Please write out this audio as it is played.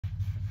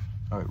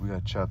All right, we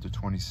got chapter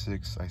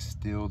 26. I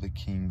steal the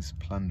king's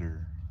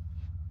plunder.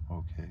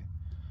 Okay.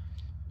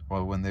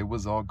 Well, when they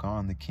was all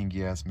gone, the king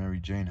asked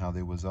Mary Jane how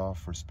they was off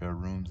for spare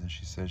rooms, and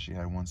she said she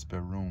had one spare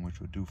room which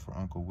would do for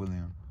Uncle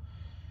William.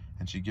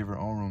 And she give her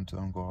own room to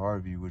Uncle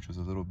Harvey, which was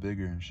a little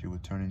bigger, and she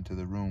would turn into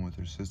the room with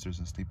her sisters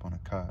and sleep on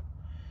a cot.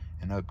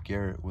 And up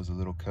garret was a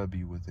little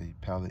cubby with a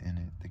pallet in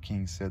it. The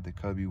king said the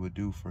cubby would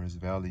do for his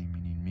valet,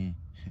 meaning me.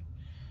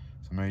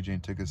 So Mary Jane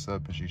took us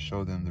up, and she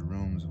showed them the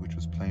rooms, which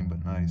was plain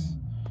but nice.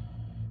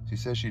 She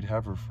said she'd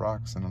have her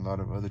frocks and a lot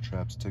of other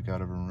traps took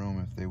out of her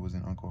room if they was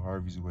in Uncle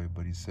Harvey's way,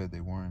 but he said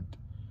they weren't.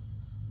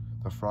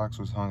 The frocks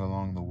was hung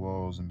along the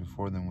walls, and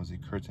before them was a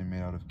curtain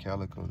made out of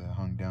calico that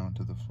hung down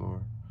to the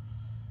floor.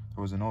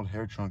 There was an old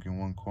hair trunk in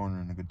one corner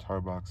and a guitar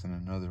box in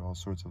another, all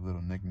sorts of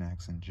little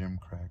knickknacks and gym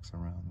cracks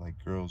around,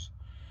 like girls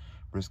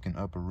brisking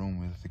up a room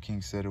with. The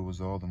king said it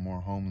was all the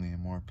more homely and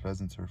more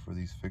pleasanter for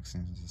these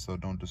fixings, and so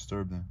don't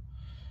disturb them.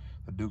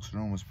 The Duke's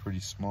room was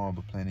pretty small,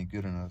 but plenty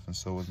good enough, and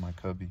so was my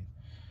cubby.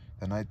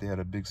 That night they had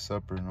a big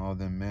supper, and all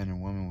them men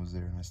and women was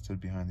there, and I stood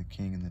behind the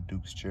king in the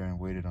Duke's chair and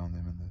waited on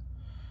them, and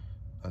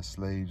the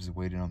slaves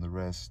waited on the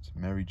rest.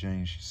 Mary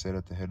Jane, she sat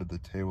at the head of the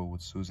table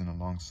with Susan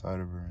alongside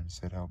of her, and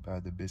said how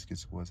bad the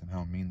biscuits was, and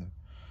how mean the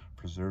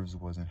preserves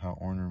was, and how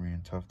ornery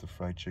and tough the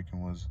fried chickens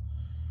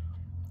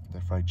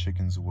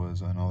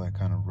was, and all that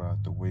kind of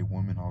rot, the way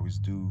women always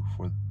do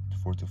for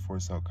to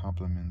force out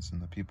compliments,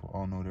 and the people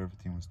all knowed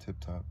everything was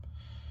tip-top,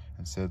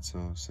 and said,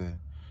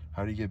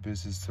 how do you get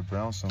business to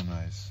brown so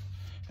nice?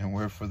 And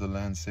where for the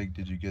land's sake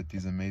did you get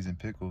these amazing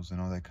pickles,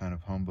 and all that kind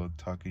of humbug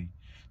talk,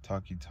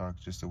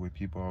 just the way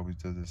people always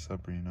do at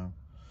supper, you know?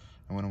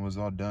 And when it was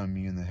all done,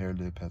 me and the hare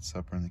lip had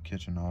supper in the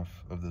kitchen off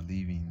of the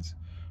leavings,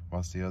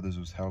 whilst the others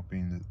was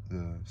helping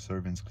the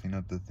servants clean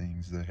up the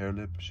things. The hare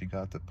lip, she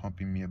got to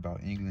pumping me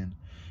about England,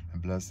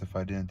 and blessed if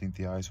I didn't think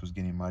the ice was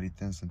getting mighty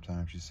thin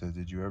sometimes. She said,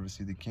 did you ever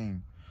see the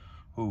king?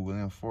 Who,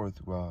 William IV?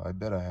 Well, I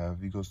bet I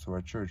have. He goes to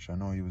our church. I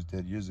know he was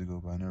dead years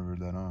ago, but I never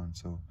let on.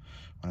 So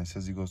when I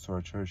says he goes to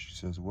our church, she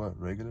says, what,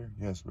 regular?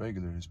 Yes,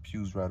 regular. His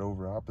pew's right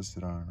over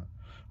opposite on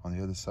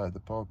the other side of the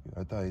pulpit.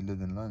 I thought he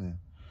lived in London.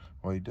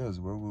 Well, he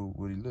does. Where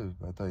would he live?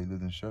 I thought he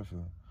lived in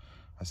Sheffield.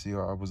 I see.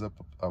 I was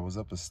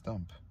up a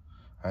stump.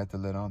 I had to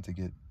let on to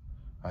get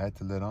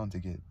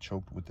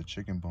choked with the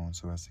chicken bone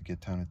so as to get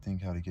time to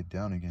think how to get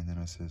down again. Then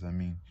I says,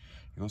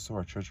 he goes to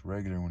our church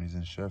regular when he's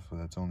in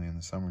Sheffield. That's only in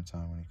the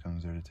summertime when he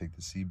comes there to take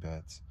the sea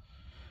baths.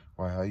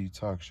 Why, how you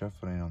talk?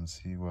 Sheffield ain't on the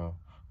sea. Well,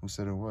 who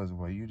said it was?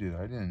 Why, you did.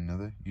 I didn't know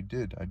that. You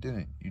did. I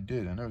didn't. You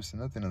did. I never said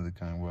nothing of the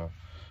kind. Well,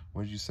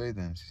 what did you say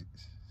then? She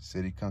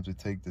said he comes to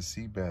take the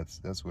sea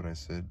baths. That's what I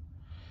said.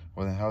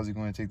 Well, then how's he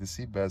going to take the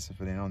sea baths if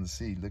it ain't on the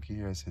sea? Looky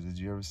here. I said, did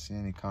you ever see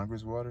any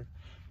Congress water?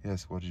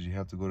 Yes. Well, did you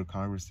have to go to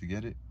Congress to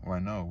get it? Why,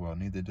 no. Well,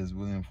 neither does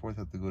William IV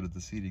have to go to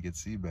the sea to get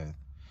sea bath.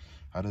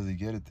 How does he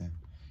get it then?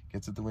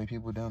 Gets it the way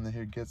people down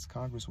there gets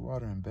Congress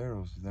water in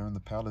barrels. They're in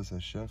the palace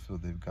at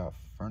Sheffield. They've got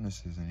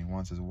furnaces, and he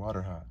wants his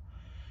water hot.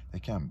 They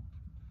can't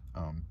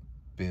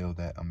bail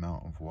that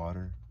amount of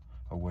water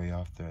away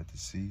off there at the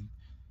sea.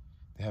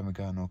 They haven't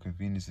got no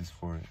conveniences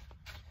for it.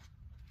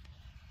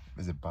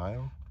 Is it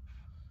bile?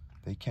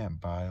 They can't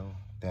bile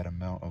that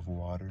amount of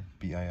water,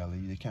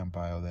 B-I-L-E. They can't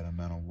bile that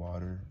amount of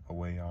water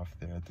away off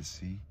there at the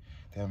sea.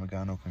 They haven't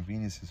got no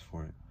conveniences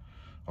for it.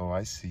 Oh,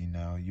 I see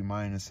now. You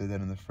might have said that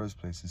in the first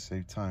place and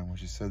saved time. When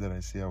she said that,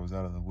 I see I was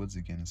out of the woods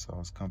again, and so I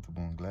was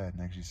comfortable and glad.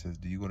 Next she says,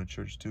 do you go to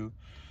church too?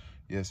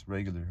 Yes,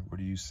 regular. Where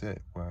do you sit?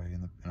 Why,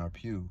 in our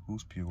pew.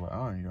 Whose pew? Why,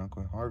 ours, your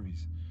Uncle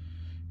Harvey's.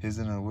 His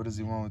in a, what does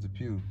he want with the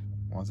pew?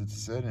 Wants it to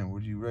sit in.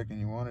 What do you reckon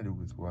he wanted it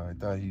with? Why, I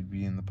thought he'd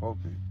be in the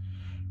pulpit.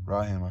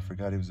 Rahim, I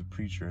forgot he was a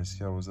preacher. I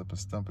see I was up a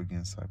stump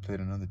again, so I played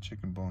another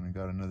chicken bone and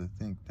got another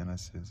think. Then I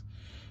says,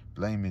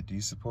 blame it. Do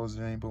you suppose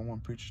there ain't but one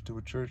preacher to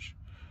a church?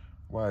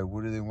 Why,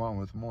 what do they want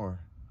with more?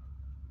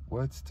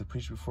 What, to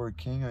preach before a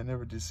king? I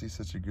never did see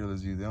such a girl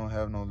as you. They don't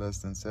have no less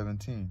than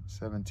 17.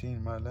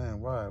 17, my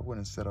land. Why, I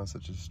wouldn't set out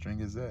such a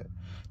string as that.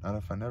 Not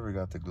if I never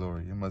got the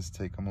glory. It must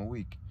take them a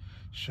week.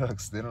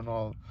 Shucks, they don't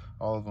all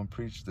of them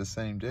preach the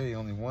same day.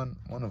 Only one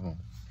of them.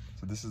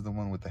 So this is the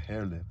one with the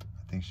hair lip.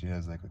 I think she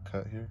has like a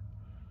cut here.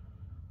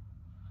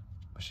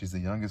 But she's the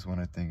youngest one,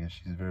 I think, and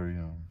she's very,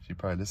 she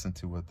probably listened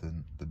to what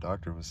the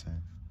doctor was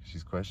saying.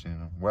 She's questioning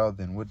them. Well,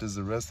 then, what does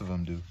the rest of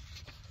them do?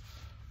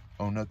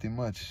 Oh, nothing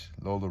much.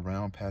 Loll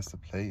around, pass the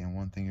plate, and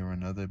one thing or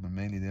another, but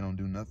mainly they don't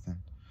do nothing.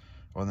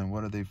 Well, then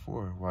what are they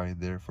for? Why,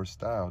 they're for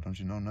style. Don't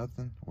you know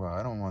nothing? Well,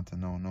 I don't want to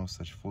know no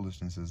such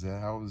foolishness as that.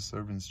 How are the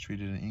servants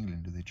treated in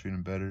England? Do they treat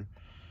them better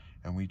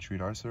and we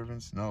treat our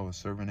servants? No, a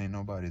servant ain't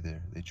nobody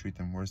there. They treat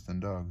them worse than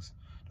dogs.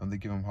 Don't they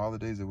give them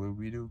holidays the way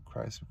we do?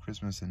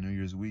 Christmas and New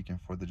Year's week and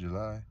 4th of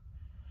July?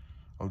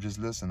 Oh, just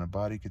listen. A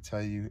body could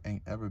tell you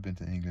ain't ever been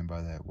to England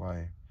by that.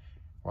 Why,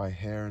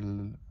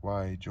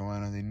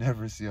 Joanna, they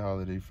never see a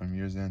holiday from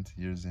year's end to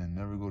year's end.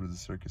 Never go to the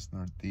circus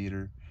nor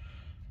theater.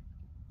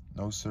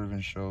 No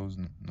servant shows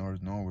nor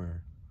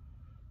nowhere.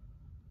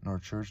 Nor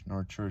church,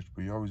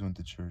 but you always went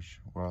to church.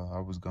 Well, I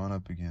was gone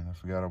up again. I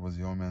forgot I was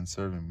the old man's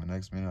servant, but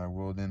next minute I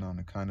whirled in on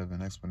a kind of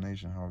an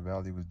explanation how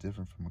Valley was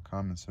different from a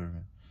common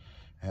servant.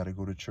 I had to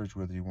go to church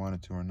whether he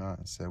wanted to or not,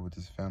 and sat with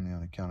his family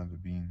on account of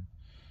it being,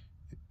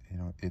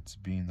 it's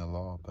being the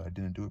law, but I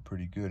didn't do it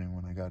pretty good, and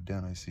when I got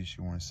done, I see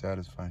she weren't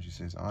satisfied, and she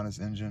says, "Honest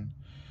Injun,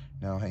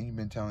 now ain't you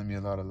been telling me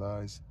a lot of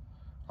lies?"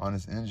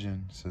 "Honest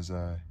Injun," says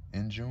I.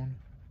 "Injun?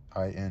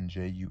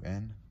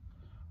 I-N-J-U-N?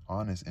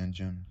 Honest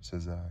Injun,"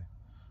 says I.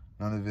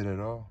 "None of it at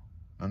all?"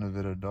 "None of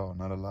it at all,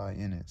 not a lie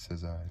in it,"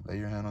 says I. "Lay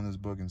your hand on this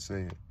book and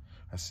say it."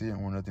 I see it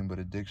were nothing but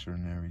a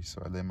dictionary,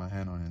 so I laid my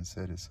hand on it and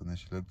said it. So then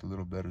she looked a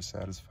little better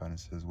satisfied and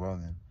says, "Well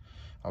then,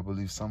 I'll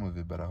believe some of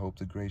it, but I hope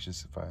to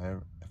gracious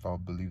if I'll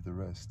believe the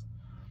rest."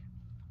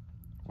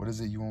 "What is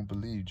it you won't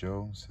believe,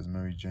 Joe?" says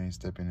Mary Jane,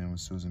 stepping in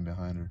with Susan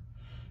behind her.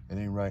 "It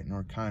ain't right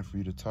nor kind for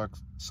you to talk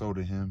so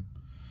to him,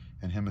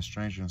 and him a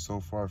stranger and so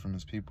far from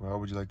his people. How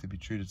would you like to be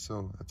treated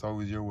so? That's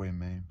always your way,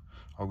 Mame.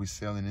 Always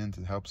sailing in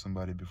to help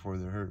somebody before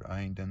they're hurt.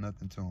 I ain't done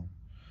nothing to him.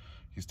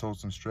 He's told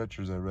some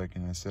stretchers, I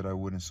reckon. I said I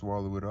wouldn't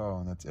swallow it all,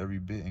 and that's every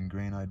bit and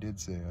grain I did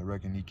say. I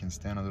reckon he can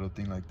stand a little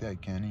thing like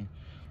that, can he?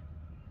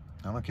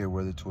 I don't care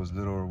whether 'twas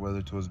little or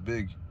whether 'twas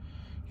big.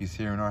 He's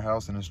here in our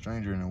house and a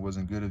stranger, and it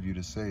wasn't good of you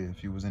to say it.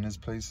 If you was in his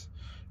place,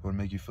 it would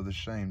make you feel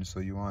ashamed,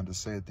 so you wanted to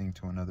say a thing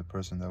to another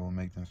person that will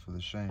make them feel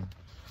ashamed."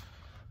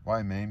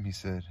 "Why, Mame?" he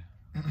said.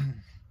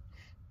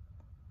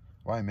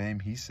 "Why, Mame?"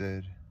 he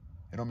said.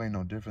 It don't make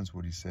no difference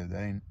what he said.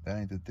 That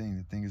ain't the thing.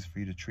 The thing is for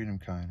you to treat him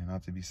kind and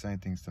not to be saying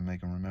things to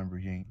make him remember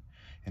he ain't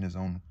in his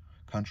own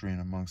country and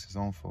amongst his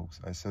own folks.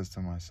 I says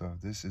to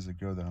myself, this is a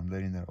girl that I'm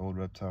letting that old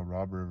reptile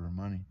rob her of her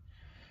money.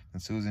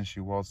 And Susan,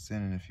 she waltzed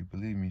in, and if you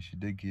believe me, she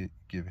did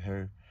give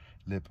hair,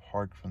 lip,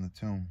 hark from the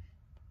tomb.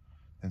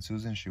 Then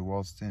Susan, she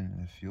waltzed in,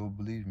 and if you'll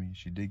believe me,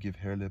 she did give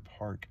hair, lip,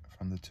 hark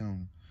from the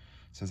tomb.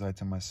 Says I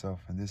to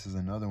myself, and this is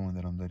another one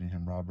that I'm letting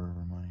him rob her of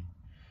her money.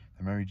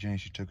 Then Mary Jane,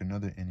 she took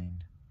another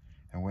inning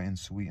and went in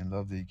sweet and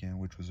lovely again,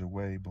 which was her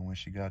way, but when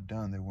she got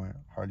done, there weren't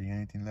hardly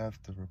anything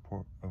left of her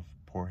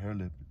poor hair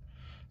lip.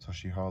 So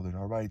she hollered,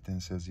 "All right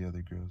then," says the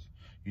other girls.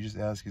 "You just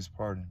ask his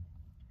pardon."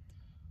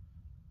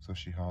 So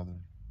she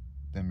hollered.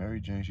 Then Mary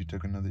Jane, she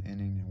took another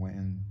inning and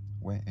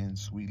went in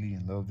sweetly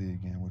and lovely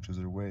again, which was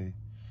her way.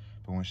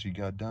 But when she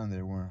got done,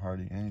 there weren't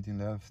hardly anything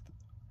left.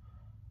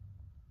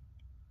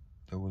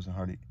 There wasn't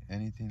hardly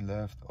anything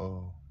left.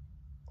 Oh,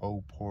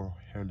 poor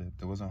hair lip.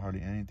 There wasn't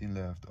hardly anything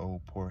left.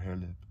 Oh, poor hair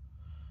lip.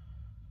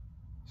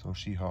 So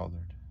she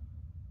hollered.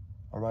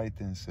 "All right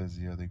then," says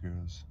the other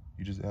girls.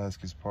 "You just ask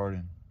his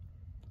pardon."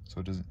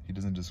 So he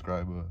doesn't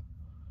describe a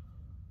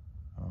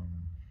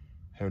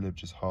hair lip,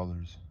 just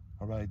hollers.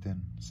 "All right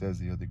then," says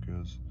the other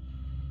girls.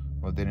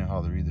 Well, they didn't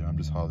holler either. I'm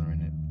just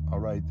hollering it. "All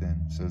right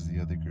then," says the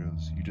other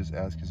girls. "You just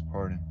ask his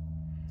pardon."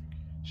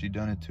 She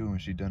done it too,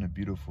 and she done it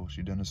beautiful.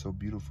 She done it so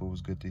beautiful it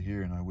was good to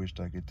hear, and I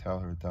wished I could tell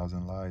her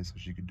 1,000 lies so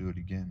she could do it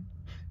again.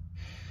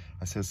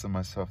 I says to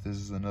myself, this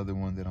is another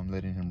one that I'm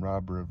letting him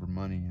rob her of her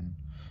money, and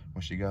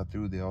when she got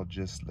through, they all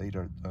just laid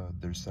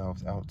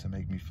themselves out to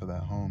make me feel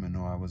at home and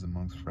know I was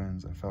amongst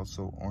friends. I felt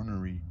so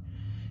ornery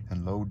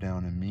and low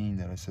down and mean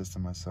that I says to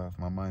myself,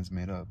 my mind's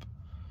made up.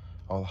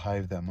 I'll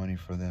hive that money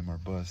for them or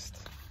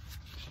bust.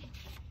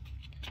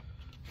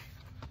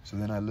 So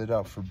then I lit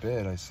out for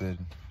bed, I said,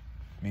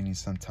 meaning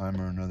some time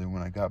or another.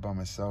 When I got by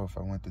myself,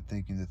 I went to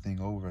thinking the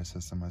thing over. I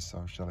says to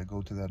myself, shall I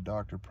go to that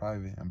doctor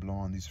private and blow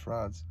on these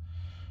frauds?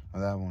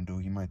 Well, that won't do.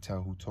 He might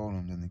tell who told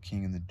him. Then the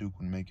king and the duke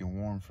would make it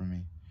warm for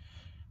me.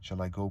 Shall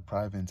I go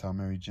private and tell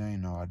Mary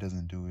Jane? No, I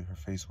doesn't do it. Her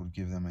face would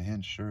give them a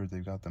hint. Sure,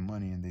 they've got the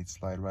money, and they'd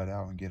slide right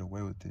out and get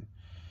away with it.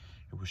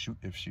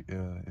 If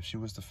she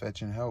was to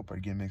fetch in help,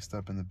 I'd get mixed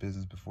up in the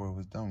business before it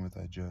was done with,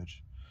 I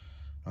judge.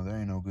 No, there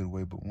ain't no good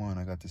way but one.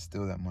 I got to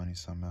steal that money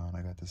somehow, and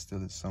I got to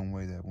steal it some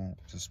way that won't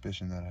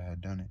suspicion that I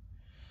had done it.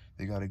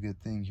 They got a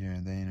good thing here,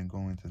 and they ain't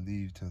going to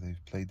leave till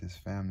they've played this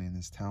family in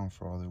this town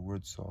for all their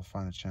worth, so I'll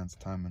find a chance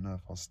time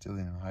enough. I'll steal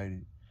it and hide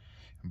it.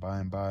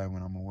 And by,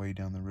 when I'm away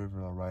down the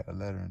river, I'll write a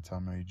letter and tell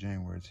Mary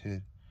Jane where it's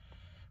hid.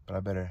 But I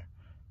better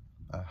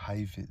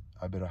hive it.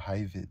 I better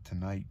hive it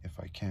tonight if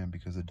I can,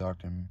 because the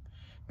doctor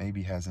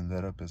maybe hasn't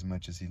let up as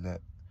much as he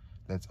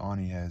lets on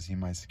he has. He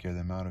might scare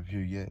them out of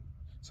here yet.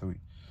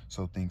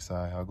 So thinks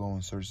I, I'll go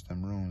and search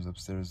them rooms.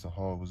 Upstairs the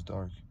hall was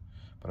dark,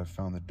 but I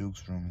found the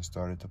Duke's room and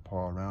started to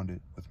paw around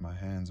it with my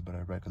hands, but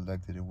I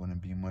recollected it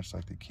wouldn't be much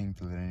like the king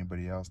to let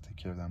anybody else take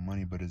care of that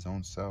money but his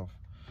own self.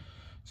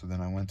 So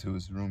then I went to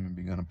his room and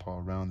began to paw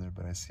around there,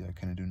 but I see I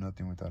couldn't do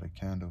nothing without a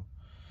candle,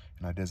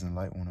 and I doesn't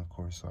light one, of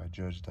course, so I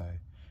judged I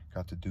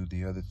got to do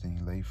the other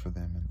thing, lay for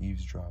them and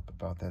eavesdrop.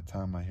 About that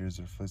time, I hears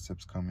their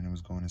footsteps coming and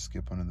was going to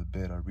skip under the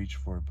bed. I reached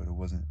for it, but it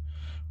wasn't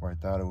where I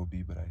thought it would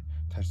be, but I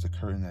touched the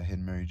curtain that hid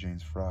Mary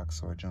Jane's frock,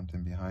 so I jumped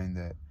in behind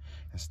that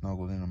and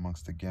snuggled in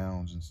amongst the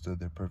gowns and stood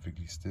there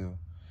perfectly still.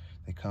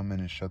 They come in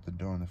and shut the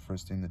door, and the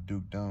first thing the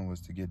Duke done was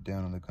to get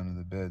down and look under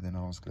the bed. Then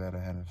I was glad I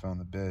hadn't found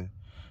the bed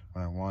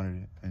when I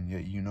wanted it, and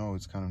yet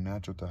it's kind of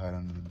natural to hide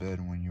under the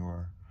bed when you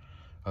are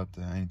up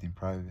to anything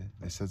private.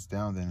 They sits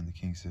down then, and the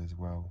king says,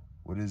 well,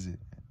 what is it?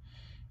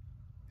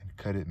 And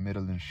cut it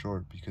middle and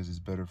short because it's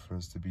better for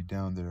us to be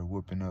down there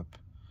whooping up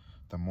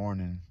the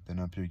morning than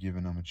up here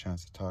giving them a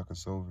chance to talk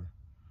us over.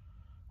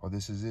 Well,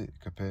 this is it,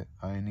 Capet.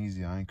 I ain't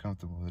easy, I ain't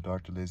comfortable. The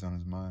doctor lays on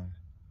his mind.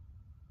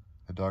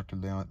 The doctor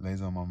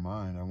lays on my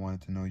mind. I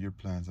wanted to know your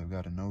plans. I've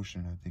got a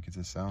notion. I think it's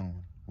a sound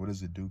one. What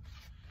is it, Duke?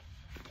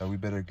 That we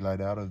better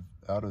glide out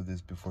of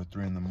this before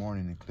 3 in the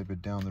morning and clip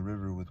it down the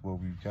river with what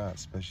we've got,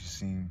 especially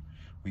seeing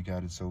we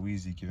got it so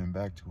easy given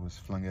back to us,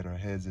 flung at our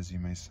heads, as you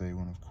may say,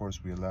 when of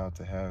course we allowed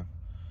to have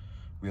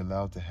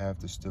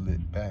to steal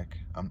it back.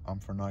 I'm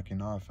for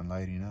knocking off and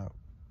lighting out.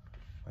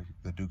 Like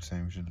the Duke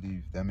saying we should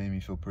leave. That made me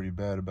feel pretty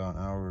bad. About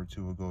an hour or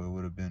two ago it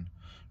would have been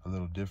a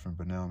little different,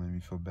 but now it made me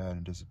feel bad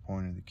and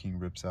disappointed. The king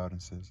rips out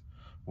and says,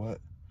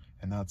 "What?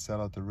 And not sell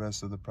out the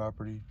rest of the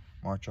property?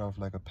 March off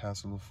like a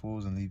passel of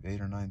fools and leave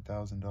 $8,000 or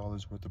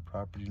 $9,000 worth of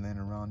property laying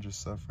around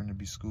just suffering to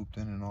be scooped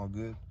in and all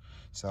good?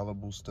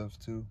 Salable stuff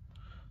too?"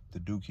 The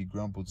Duke, he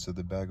grumbled, said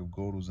the bag of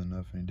gold was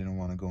enough and he didn't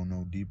want to go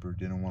no deeper,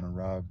 didn't want to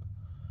rob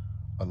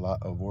a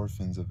lot of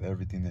orphans of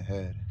everything they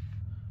had.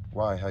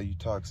 "Why, how you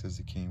talk," says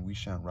the king. "We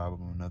shan't rob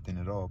them of nothing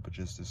at all, but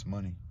just this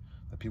money.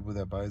 The people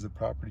that buys the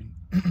property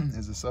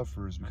is the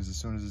sufferers, because as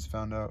soon as it's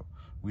found out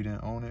we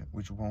didn't own it,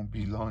 which won't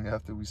be long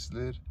after we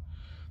slid,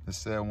 the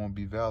sale won't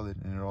be valid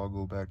and it'll all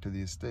go back to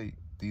the estate.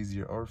 These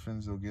here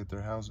orphans, they'll get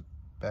their house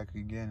back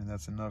again, and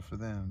that's enough for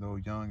them. Though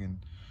young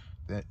and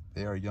that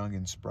they are young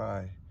and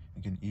spry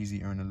and can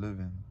easy earn a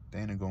living, they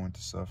ain't going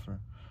to suffer.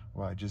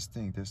 Why, just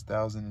think, there's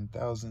thousands and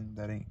thousands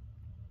that ain't."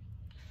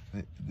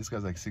 This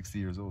guy's like 60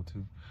 years old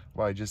too.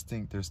 "Why, just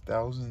think, there's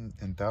thousands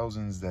and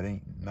thousands that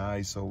ain't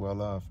nigh so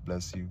well off,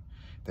 bless you.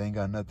 They ain't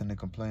got nothing to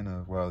complain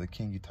of." Well, the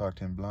king, he talked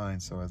him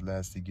blind, so at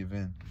last he give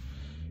in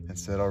and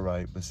said all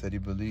right, but said he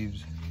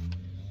believed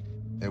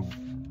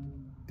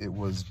it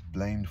was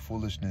blamed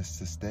foolishness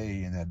to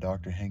stay and that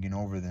doctor hanging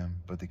over them.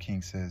 But the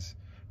king says,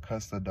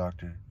 "Cuss the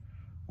doctor.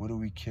 What do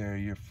we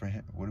care for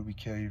him? What do we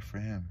care for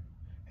him?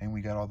 Ain't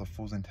we got all the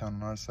fools in town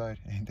on our side?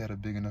 Ain't that a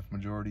big enough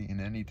majority in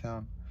any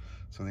town?"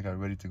 So they got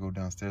ready to go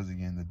downstairs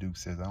again. The Duke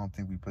says, "I don't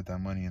think we put that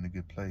money in a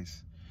good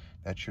place."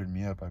 That cheered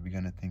me up. I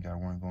began to think I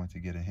weren't going to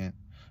get a hint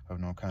of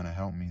no kind of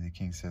help me. The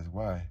king says,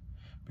 "Why?"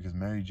 "Because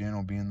Mary Jane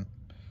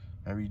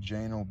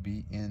will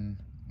be in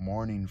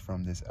mourning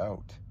from this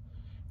out.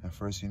 And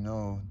first, you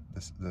know,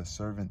 the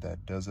servant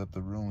that does up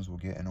the rooms will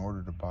get an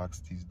order to box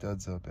these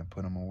duds up and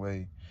put them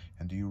away.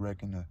 And do you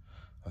reckon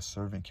a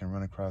servant can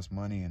run across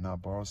money and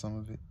not borrow some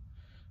of it?"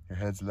 "Your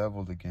head's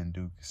leveled again,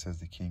 Duke," says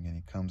the king, and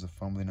he comes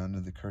a-fumbling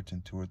under the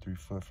curtain 2 or 3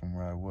 foot from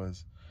where I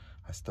was.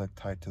 I stuck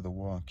tight to the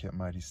wall and kept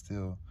mighty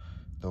still,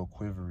 though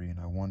quivery,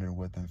 and I wondered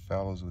what them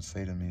fellows would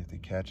say to me if they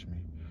catch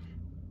me.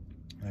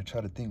 And I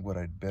tried to think what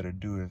I'd better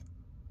do if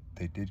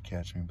they did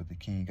catch me, but the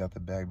king, he got the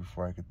bag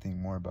before I could think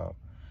more about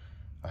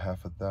a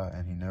half a thought,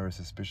 and he never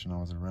suspicioned I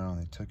was around.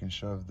 They took and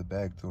shoved the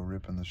bag through a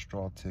rip in the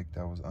straw tick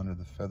that was under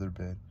the feather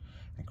bed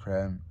and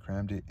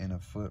crammed it in a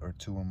foot or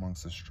two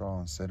amongst the straw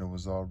and said it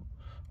was all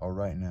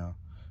right now,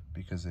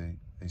 because a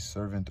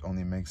servant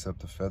only makes up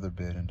the feather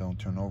bed and don't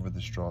turn over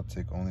the straw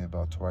tick only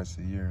about twice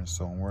a year, and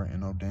so weren't in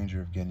no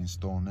danger of getting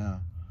stolen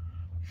now.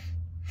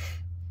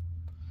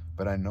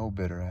 But I know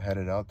better. I had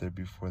it out there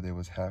before they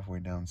was halfway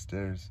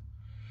downstairs.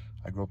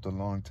 I groped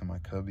along to my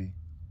cubby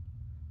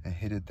and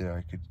hid it there.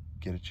 I could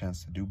get a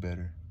chance to do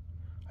better.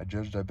 I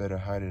judged I better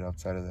hide it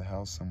outside of the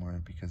house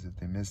somewhere, because if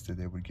they missed it,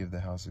 they would give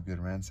the house a good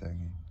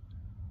ransacking.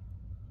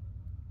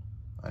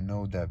 I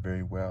knowed that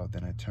very well.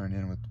 Then I turned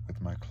in with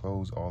my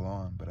clothes all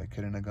on, but I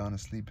couldn't have gone to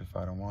sleep if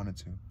I'd have wanted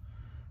to.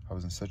 I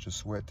was in such a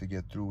sweat to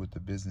get through with the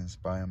business.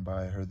 By and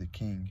by I heard the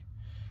king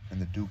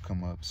and the Duke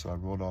come up, so I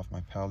rolled off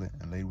my pallet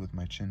and laid with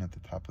my chin at the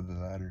top of my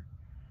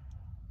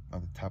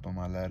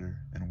ladder,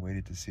 and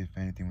waited to see if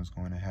anything was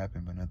going to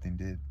happen, but nothing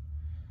did.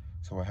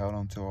 So I held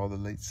on till all the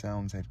late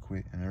sounds had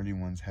quit and early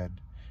ones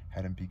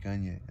hadn't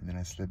begun yet, and then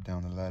I slipped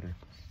down the ladder.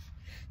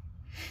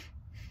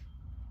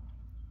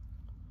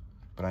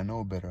 But I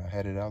know better. I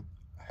had it out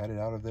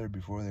of there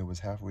before they was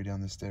halfway down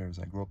the stairs.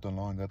 I groped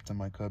along up to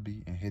my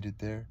cubby and hid it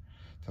there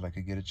till I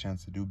could get a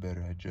chance to do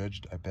better. I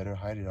judged I better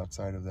hide it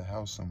outside of the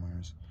house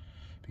somewheres,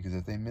 because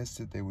if they missed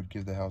it, they would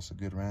give the house a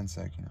good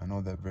ransacking. I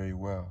know that very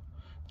well.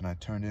 Then I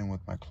turned in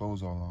with my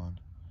clothes all on.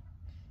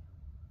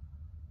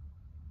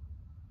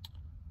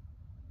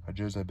 I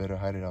judged I better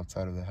hide it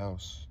outside of the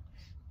house.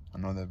 I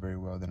know that very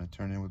well. Then I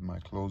turned in with my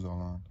clothes all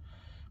on.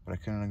 But I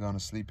couldn't have gone to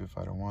sleep if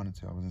I'd have wanted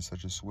to. I was in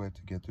such a sweat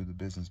to get through the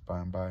business. By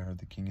and by I heard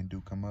the king and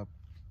Duke come up.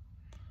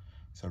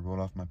 So I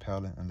rolled off my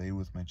pallet and laid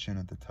with my chin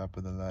at the top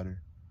of the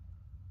ladder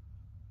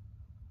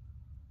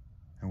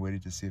and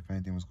waited to see if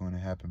anything was going to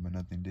happen, but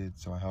nothing did.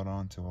 So I held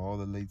on till all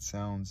the late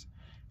sounds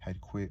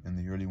had quit and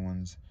the early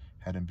ones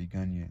hadn't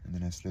begun yet, and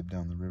then I slipped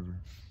down the river.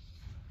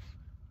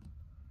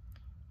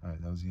 All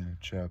right, that was the end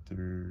of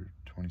chapter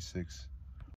 26.